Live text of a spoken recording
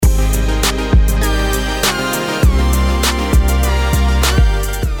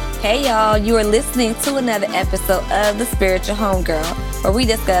Hey y'all, you are listening to another episode of The Spiritual Homegirl, where we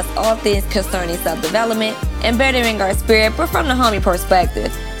discuss all things concerning self-development and bettering our spirit, but from the homie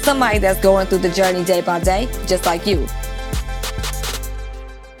perspective. Somebody that's going through the journey day by day, just like you.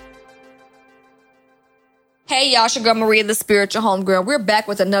 Hey y'all, it's your girl Maria, The Spiritual Homegirl. We're back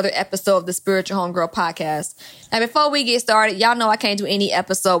with another episode of The Spiritual Homegirl podcast. Now, before we get started, y'all know I can't do any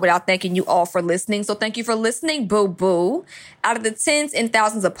episode without thanking you all for listening. So thank you for listening, boo-boo. Out of the tens and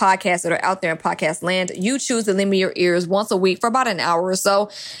thousands of podcasts that are out there in podcast land, you choose to lend me your ears once a week for about an hour or so.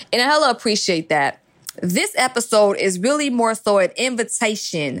 And I hella appreciate that. This episode is really more so an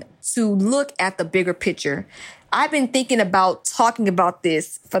invitation to look at the bigger picture. I've been thinking about talking about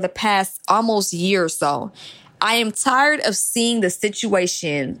this for the past almost year or so. I am tired of seeing the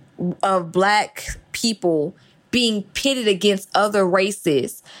situation of Black people being pitted against other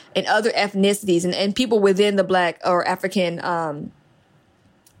races and other ethnicities and people within the Black or African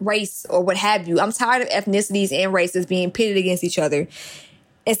race or what have you. I'm tired of ethnicities and races being pitted against each other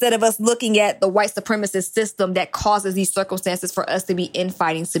instead of us looking at the white supremacist system that causes these circumstances for us to be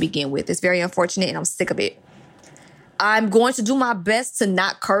infighting to begin with. It's very unfortunate and I'm sick of it. I'm going to do my best to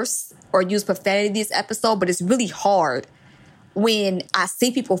not curse or use profanity this episode, but it's really hard when I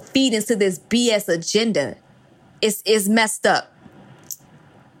see people feed into this BS agenda. It's messed up.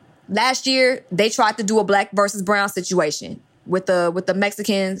 Last year, they tried to do a Black versus brown situation with the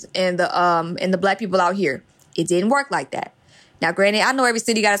Mexicans and the Black people out here. It didn't work like that. Now, granted, I know every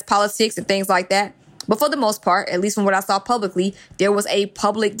city got its politics and things like that, but for the most part, at least from what I saw publicly, there was a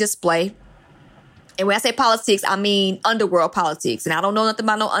public display. And when I say politics, I mean underworld politics. And I don't know nothing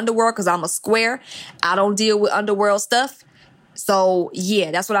about no underworld because I'm a square. I don't deal with underworld stuff. So, yeah,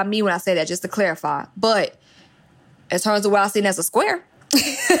 that's what I mean when I say that, just to clarify. But in terms of what I seen as a square,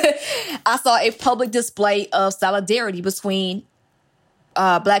 I saw a public display of solidarity between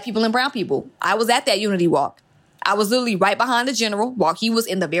Black people and brown people. I was at that unity walk. I was literally right behind the general while he was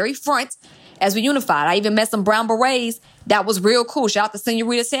in the very front as we unified. I even met some brown berets. That was real cool. Shout out to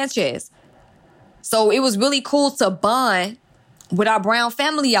Senorita Sanchez. So it was really cool to bond with our brown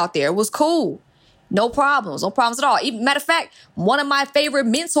family out there. It was cool. No problems at all. Even, matter of fact, one of my favorite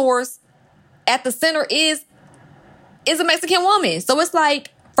mentors at the center is a Mexican woman. So it's like,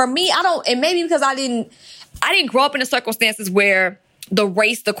 for me, and maybe because I didn't grow up in the circumstances where the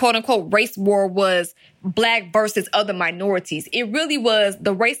quote unquote race war was Black versus other minorities. It really was,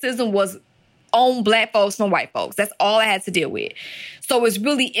 the racism was on Black folks from white folks. That's all I had to deal with. So it's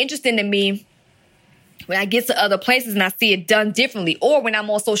really interesting to me when I get to other places and I see it done differently, or when I'm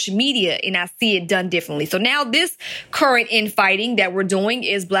on social media and I see it done differently. So now this current infighting that we're doing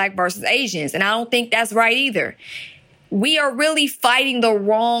is Black versus Asians. And I don't think that's right either. We are really fighting the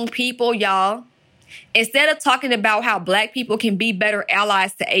wrong people, y'all. Instead of talking about how Black people can be better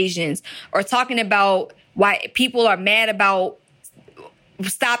allies to Asians, or talking about why people are mad about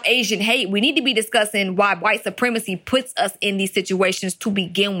Stop Asian Hate, we need to be discussing why white supremacy puts us in these situations to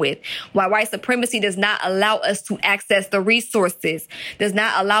begin with. Why white supremacy does not allow us to access the resources, does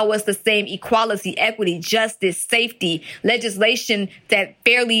not allow us the same equality, equity, justice, safety, legislation that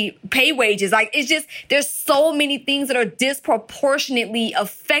fairly pay wages. Like, it's just, there's so many things that are disproportionately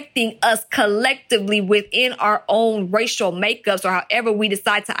affecting us collectively within our own racial makeups, or however we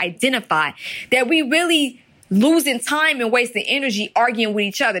decide to identify, that we really losing time and wasting energy arguing with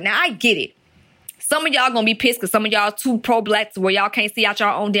each other. Now, I get it. Some of y'all gonna be pissed because some of y'all too pro-Black to where y'all can't see out your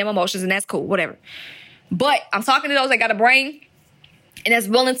own damn emotions, and that's cool, whatever. But I'm talking to those that got a brain and that's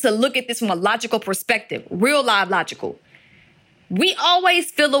willing to look at this from a logical perspective, real live logical. We always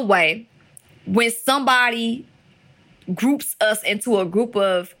feel a way when somebody groups us into a group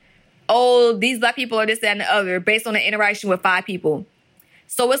of, oh, these Black people are this, that, and the other based on the interaction with 5 people.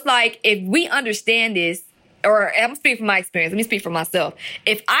 So it's like, if we understand this, or I'm speaking from my experience, let me speak for myself.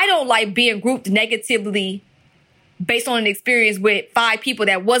 If I don't like being grouped negatively based on an experience with 5 people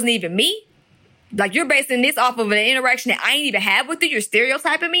that wasn't even me, like you're basing this off of an interaction that I ain't even had with you, you're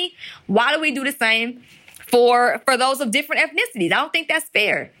stereotyping me, why do we do the same for those of different ethnicities? I don't think that's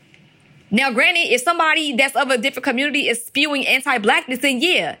fair. Now, granted, if somebody that's of a different community is spewing anti-Blackness, then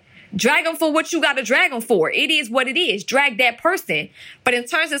yeah, drag them for what you got to drag them for. It is what it is. Drag that person. But in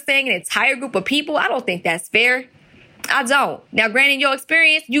terms of saying an entire group of people, I don't think that's fair. I don't. Now, granted, your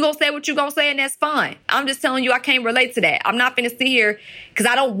experience, you gonna say what you gonna say, and that's fine. I'm just telling you I can't relate to that. I'm not finna sit here because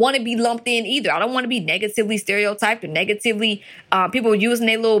I don't want to be lumped in either. I don't want to be negatively stereotyped or negatively people using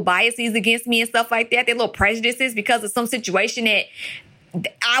their little biases against me and stuff like that, their little prejudices because of some situation that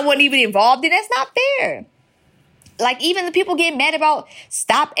I wasn't even involved in. That's not fair. Like, even the people getting mad about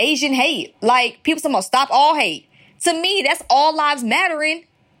Stop Asian Hate. Like, people saying, stop all hate. To me, that's all lives mattering.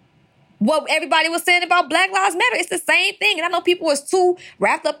 what everybody was saying about Black Lives Matter. It's the same thing. And I know people was too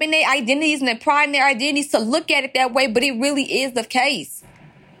wrapped up in their identities and their pride in their identities to look at it that way, but it really is the case.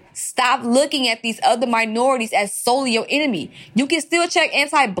 Stop looking at these other minorities as solely your enemy. You can still check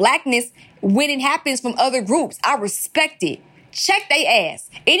anti-blackness when it happens from other groups. I respect it. Check their ass.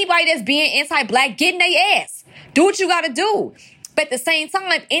 Anybody that's being anti-black, get in their ass. Do what you gotta do. But at the same time,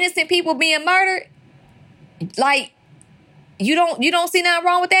 innocent people being murdered, like, you don't see nothing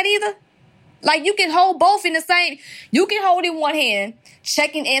wrong with that either? Like, you can hold both in the same. You can hold in one hand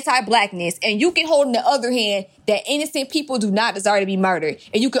checking anti-blackness, and you can hold in the other hand that innocent people do not deserve to be murdered.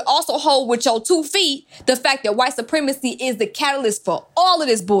 And you can also hold with your 2 feet the fact that white supremacy is the catalyst for all of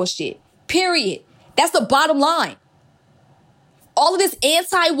this bullshit. Period. That's the bottom line. All of this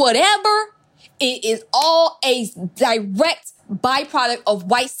anti-whatever, it is all a direct byproduct of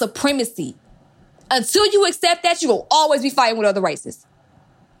white supremacy. Until you accept that, you will always be fighting with other races.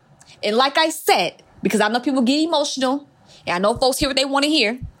 And like I said, because I know people get emotional, and I know folks hear what they want to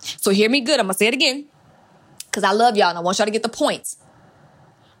hear. So hear me good. I'm going to say it again, because I love y'all and I want y'all to get the point.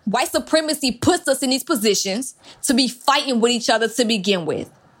 White supremacy puts us in these positions to be fighting with each other to begin with.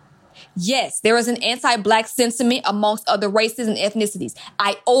 Yes, there is an anti-black sentiment amongst other races and ethnicities.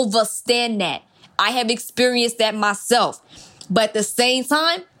 I understand that. I have experienced that myself. But at the same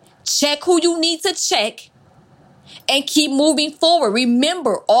time, check who you need to check and keep moving forward.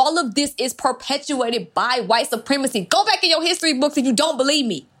 Remember, all of this is perpetuated by white supremacy. Go back in your history books if you don't believe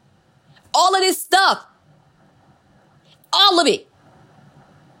me. All of this stuff. All of it.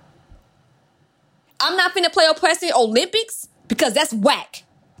 I'm not finna play oppressive Olympics because that's whack.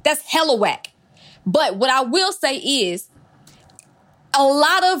 That's hella whack. But what I will say is a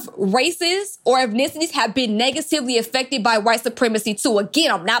lot of races or ethnicities have been negatively affected by white supremacy too.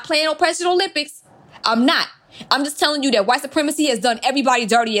 Again, I'm not playing oppressive Olympics. I'm not. I'm just telling you that white supremacy has done everybody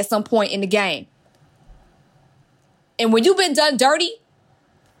dirty at some point in the game. And when you've been done dirty,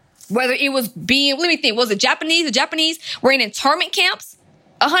 whether it was being, let me think, was it Japanese? The Japanese were in internment camps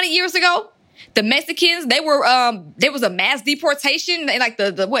 100 years ago. The Mexicans, there was a mass deportation in like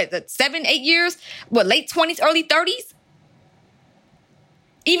the 7-8 years, late 20s, early 30s.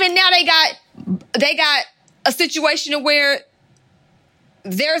 Even now they got a situation where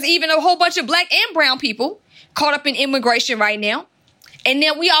there's even a whole bunch of black and brown people caught up in immigration right now. And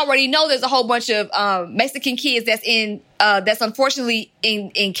then we already know there's a whole bunch of Mexican kids that's unfortunately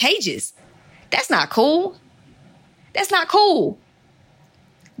in cages. That's not cool. That's not cool.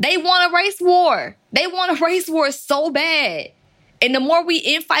 They want a race war. They want a race war so bad. And the more we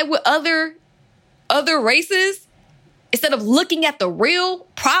infight with other races, instead of looking at the real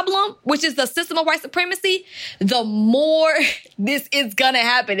problem, which is the system of white supremacy, the more this is gonna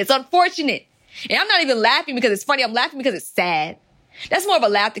happen. It's unfortunate. And I'm not even laughing because it's funny. I'm laughing because it's sad. That's more of a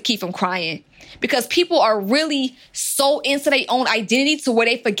laugh to keep from crying, because people are really so into their own identity to where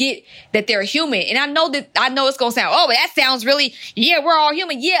they forget that they're human. And I know it's going to sound, oh, but that sounds really, yeah, we're all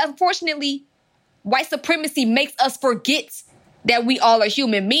human. Yeah, unfortunately, white supremacy makes us forget that we all are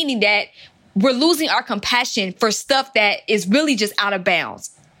human, meaning that we're losing our compassion for stuff that is really just out of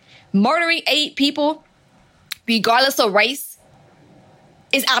bounds. Murdering 8 people, regardless of race,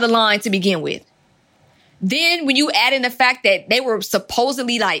 is out of line to begin with. Then when you add in the fact that they were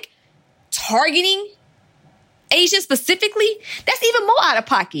supposedly like targeting Asians specifically, that's even more out of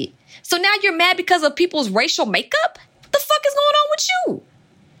pocket. So now you're mad because of people's racial makeup? What the fuck is going on with you?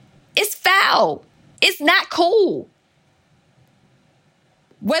 It's foul. It's not cool.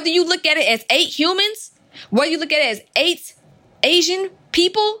 Whether you look at it as 8 humans, whether you look at it as 8 Asian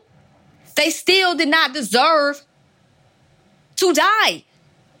people, they still did not deserve to die.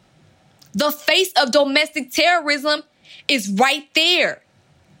 The face of domestic terrorism is right there.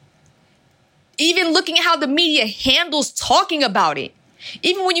 Even looking at how the media handles talking about it.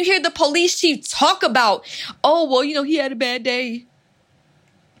 Even when you hear the police chief talk about, oh, well, he had a bad day.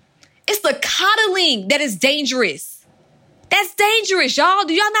 It's the coddling that is dangerous. That's dangerous, y'all.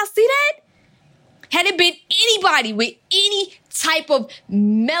 Do y'all not see that? Had it been anybody with any type of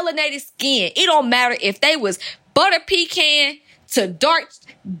melanated skin, it don't matter if they was butter pecan to dark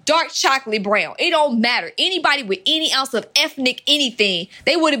chocolate brown. It don't matter. Anybody with any ounce of ethnic anything,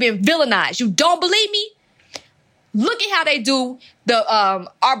 they would have been villainized. You don't believe me? Look at how they do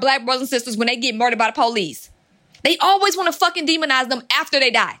our black brothers and sisters when they get murdered by the police. They always want to fucking demonize them after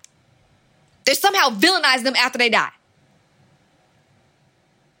they die. They somehow villainize them after they die.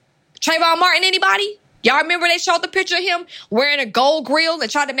 Trayvon Martin, anybody? Y'all remember they showed the picture of him wearing a gold grill and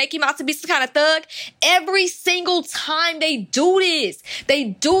tried to make him out to be some kind of thug? Every single time they do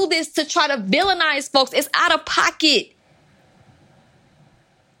this to try to villainize folks. It's out of pocket.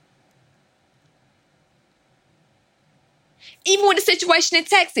 Even with the situation in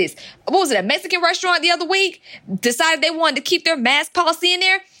Texas, what was it, a Mexican restaurant the other week decided they wanted to keep their mask policy in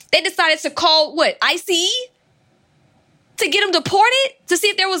there. They decided to call, ICE? To get them deported? To see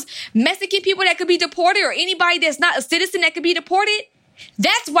if there was Mexican people that could be deported or anybody that's not a citizen that could be deported?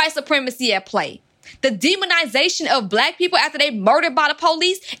 That's white supremacy at play. The demonization of black people after they murdered by the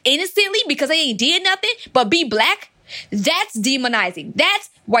police innocently because they ain't did nothing but be black. That's demonizing. That's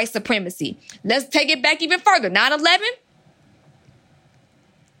white supremacy. Let's take it back even further. 9/11.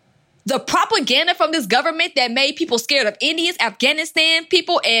 The propaganda from this government that made people scared of Indians, Afghanistan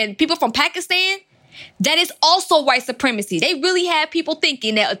people, and people from Pakistan, that is also white supremacy. They really had people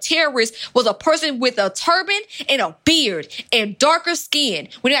thinking that a terrorist was a person with a turban and a beard and darker skin.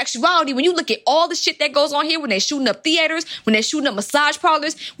 When in actuality, when you look at all the shit that goes on here, when they're shooting up theaters, when they're shooting up massage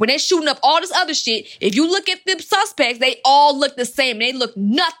parlors, when they're shooting up all this other shit, if you look at the suspects, they all look the same. They look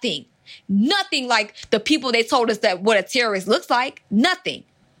nothing like the people they told us that what a terrorist looks like. Nothing.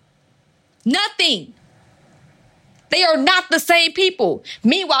 They are not the same people.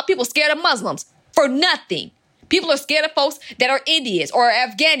 Meanwhile, people scared of Muslims for nothing. People are scared of folks that are Indians or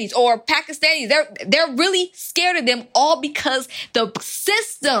Afghanis or Pakistanis. They're really scared of them all because the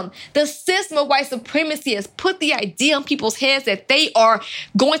system of white supremacy has put the idea in people's heads that they are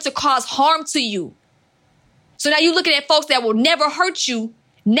going to cause harm to you. So now you're looking at folks that will never hurt you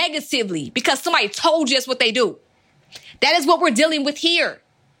negatively because somebody told you that's what they do. That is what we're dealing with here.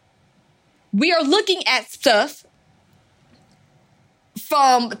 We are looking at stuff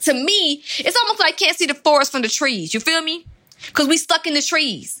to me, it's almost like I can't see the forest from the trees. You feel me? Because we stuck in the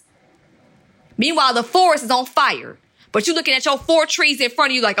trees. Meanwhile, the forest is on fire. But you're looking at your 4 trees in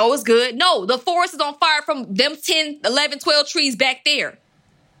front of you like, oh, it's good. No, the forest is on fire from them 10, 11, 12 trees back there.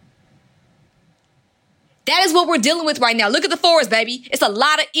 That is what we're dealing with right now. Look at the forest, baby. It's a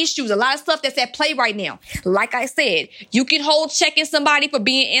lot of issues, a lot of stuff that's at play right now. Like I said, you can hold checking somebody for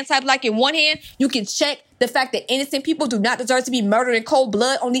being anti-black in one hand. You can check the fact that innocent people do not deserve to be murdered in cold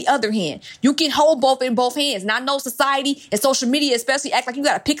blood on the other hand. You can hold both in both hands. And I know society and social media especially act like you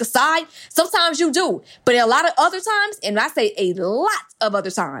got to pick a side. Sometimes you do. But a lot of other times, and I say a lot of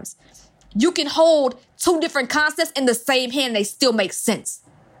other times, you can hold 2 different concepts in the same hand and they still make sense.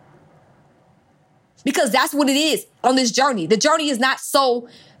 Because that's what it is on this journey. The journey is not so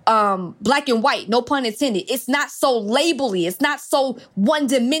black and white, no pun intended. It's not so labely. It's not so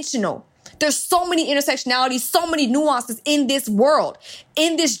one-dimensional. There's so many intersectionalities, so many nuances in this world,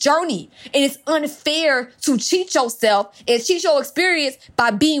 in this journey. And it's unfair to cheat yourself and cheat your experience by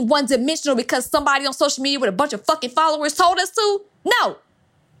being one-dimensional because somebody on social media with a bunch of fucking followers told us to. No,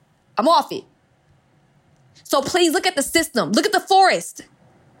 I'm off it. So please look at the system. Look at the forest.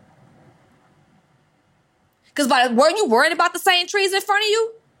 Because weren't you worried about the same trees in front of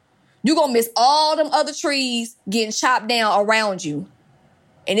you? You're going to miss all them other trees getting chopped down around you.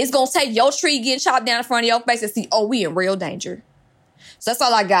 And it's going to take your tree getting chopped down in front of your face and see, oh, we in real danger. So that's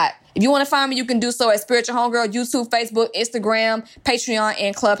all I got. If you want to find me, you can do so at Spiritual Homegirl, YouTube, Facebook, Instagram, Patreon,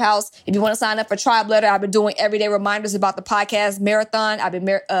 and Clubhouse. If you want to sign up for Tribe Letter, I've been doing everyday reminders about the podcast marathon. I've been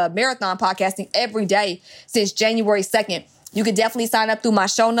marathon podcasting every day since January 2nd. You can definitely sign up through my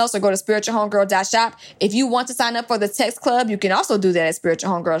show notes or go to spiritualhomegirl.shop. If you want to sign up for the text club, you can also do that at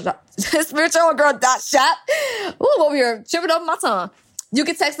spiritualhomegirl.shop. Ooh, over here, tripping over my tongue. You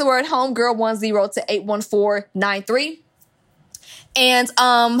can text the word homegirl10 to 81493. And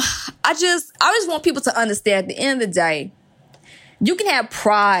I just want people to understand at the end of the day, you can have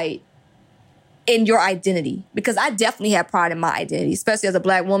pride in your identity, because I definitely have pride in my identity, especially as a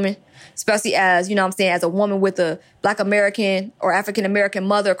black woman, especially as, you know what I'm saying, as a woman with a black American or African American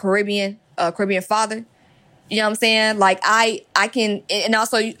mother, Caribbean father. You know what I'm saying? Like I can, and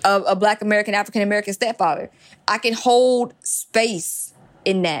also a black American, African American stepfather. I can hold space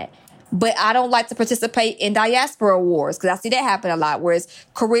in that. But I don't like to participate in diaspora wars because I see that happen a lot, where it's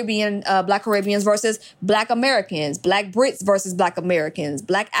black Caribbeans versus black Americans, black Brits versus black Americans,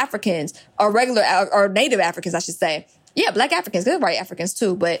 black Africans, or native Africans, I should say. Yeah, black Africans, good, white Africans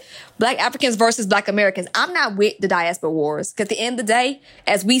too, but black Africans versus black Americans. I'm not with the diaspora wars because at the end of the day,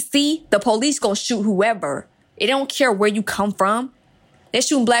 as we see, the police gonna shoot whoever. They don't care where you come from. They're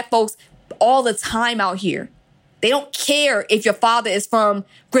shooting black folks all the time out here. They don't care if your father is from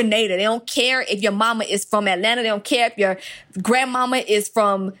Grenada. They don't care if your mama is from Atlanta. They don't care if your grandmama is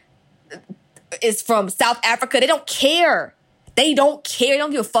from South Africa. They don't care. They don't care. They don't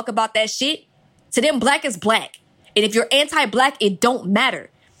give a fuck about that shit. To them, black is black. And if you're anti-black, it don't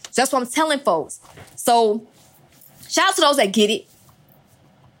matter. So that's what I'm telling folks. So shout out to those that get it.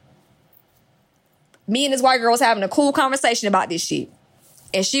 Me and this white girl was having a cool conversation about this shit.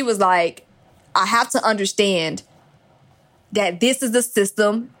 And she was like, I have to understand that this is the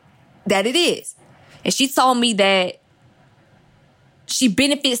system that it is. And she told me that she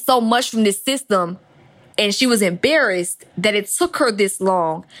benefits so much from this system, and she was embarrassed that it took her this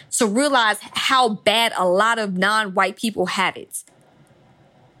long to realize how bad a lot of non-white people have it.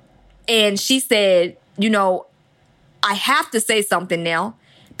 And she said, I have to say something now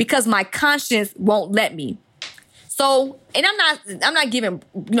because my conscience won't let me. So, and I'm not giving,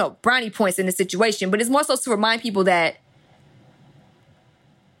 brownie points in this situation, but it's more so to remind people that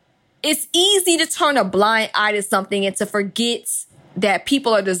it's easy to turn a blind eye to something and to forget that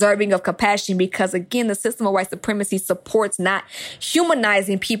people are deserving of compassion because, again, the system of white supremacy supports not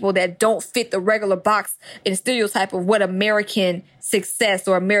humanizing people that don't fit the regular box and stereotype of what American success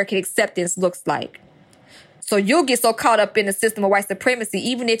or American acceptance looks like. So you'll get so caught up in the system of white supremacy,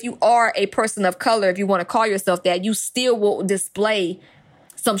 even if you are a person of color, if you want to call yourself that, you still will display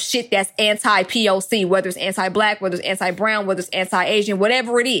some shit that's anti-POC, whether it's anti-black, whether it's anti-brown, whether it's anti-Asian,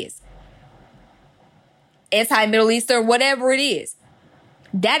 whatever it is. Anti-Middle Eastern, whatever it is.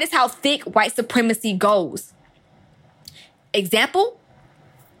 That is how thick white supremacy goes. Example,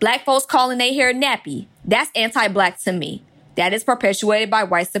 black folks calling their hair nappy. That's anti-black to me. That is perpetuated by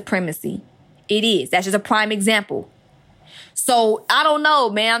white supremacy. It is. That's just a prime example. So I don't know,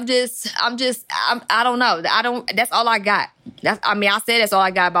 man. I don't know. That's all I got. I said that's all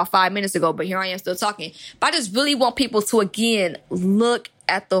I got about 5 minutes ago, but here I am still talking. But I just really want people to, again, look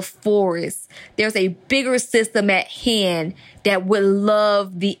at the forest. There's a bigger system at hand that would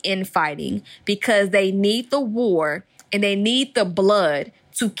love the infighting because they need the war and they need the blood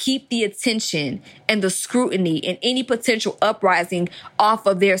to keep the attention and the scrutiny and any potential uprising off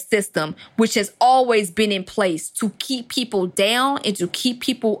of their system, which has always been in place to keep people down and to keep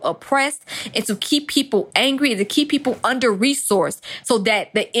people oppressed and to keep people angry and to keep people under-resourced so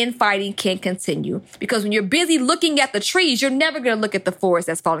that the infighting can continue. Because when you're busy looking at the trees, you're never going to look at the forest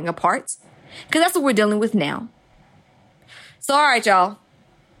that's falling apart because that's what we're dealing with now. So, all right, y'all.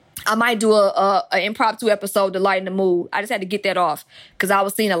 I might do an impromptu episode to lighten the mood. I just had to get that off because I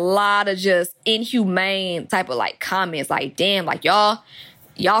was seeing a lot of just inhumane type of comments. Damn,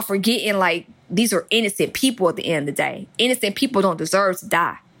 y'all forgetting these are innocent people at the end of the day. Innocent people don't deserve to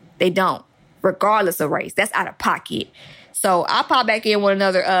die. They don't, regardless of race. That's out of pocket. So I'll pop back in with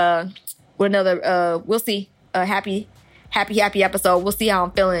another, we'll see, happy episode. We'll see how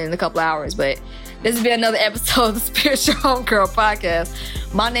I'm feeling in a couple hours, but this has been another episode of the Spiritual Homegirl Podcast.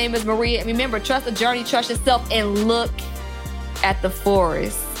 My name is Maria. And remember, trust the journey, trust yourself, and look at the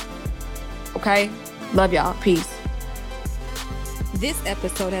forest. Okay? Love y'all. Peace. This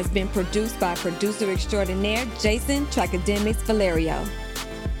episode has been produced by producer extraordinaire Jason Tracademics Valerio.